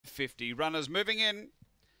$1.50. Runners moving in.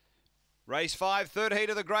 Race 5, third heat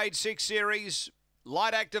of the Grade 6 Series.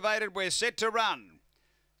 Light activated, we're set to run.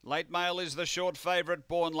 Late Mail is the short favourite,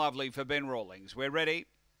 Born Lovely for Ben Rawlings. We're ready.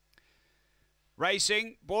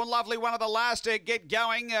 Racing, Born Lovely, one of the last to get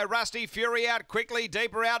going. Rusty Fury out quickly,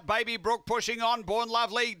 deeper out. Baby Brook pushing on. Born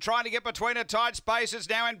Lovely trying to get between a tight space. It's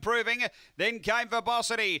now improving. Then came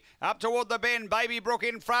Verbosity up toward the bend. Baby Brook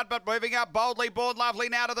in front, but moving up boldly. Born Lovely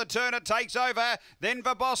now to the turn. It takes over. Then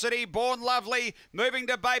Verbosity. Born Lovely moving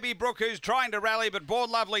to Baby Brook, who's trying to rally, but Born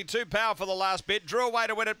Lovely too powerful the last bit. Drew away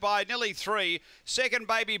to win it by nearly 3. Second,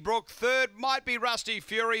 Baby Brook. Third might be Rusty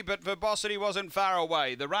Fury, but Verbosity wasn't far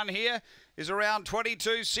away. The run here is around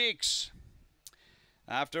 22.6.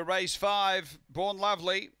 After race 5, Born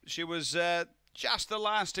Lovely, she was just the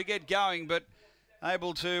last to get going, but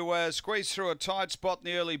able to squeeze through a tight spot in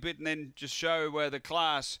the early bit and then just show the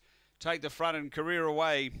class, take the front and career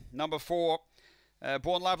away. Number 4,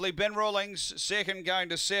 Born Lovely, Ben Rawlings. Second going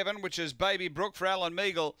to 7, which is Baby Brook for Alan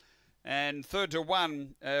Meagle. And third to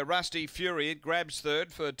 1, Rusty Fury. It grabs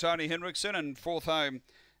third for Tony Henriksen, and fourth home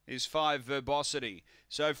is 5 Verbosity.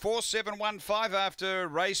 So 4-7-1-5 after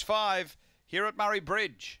race 5 here at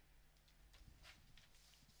Murray-Bridge.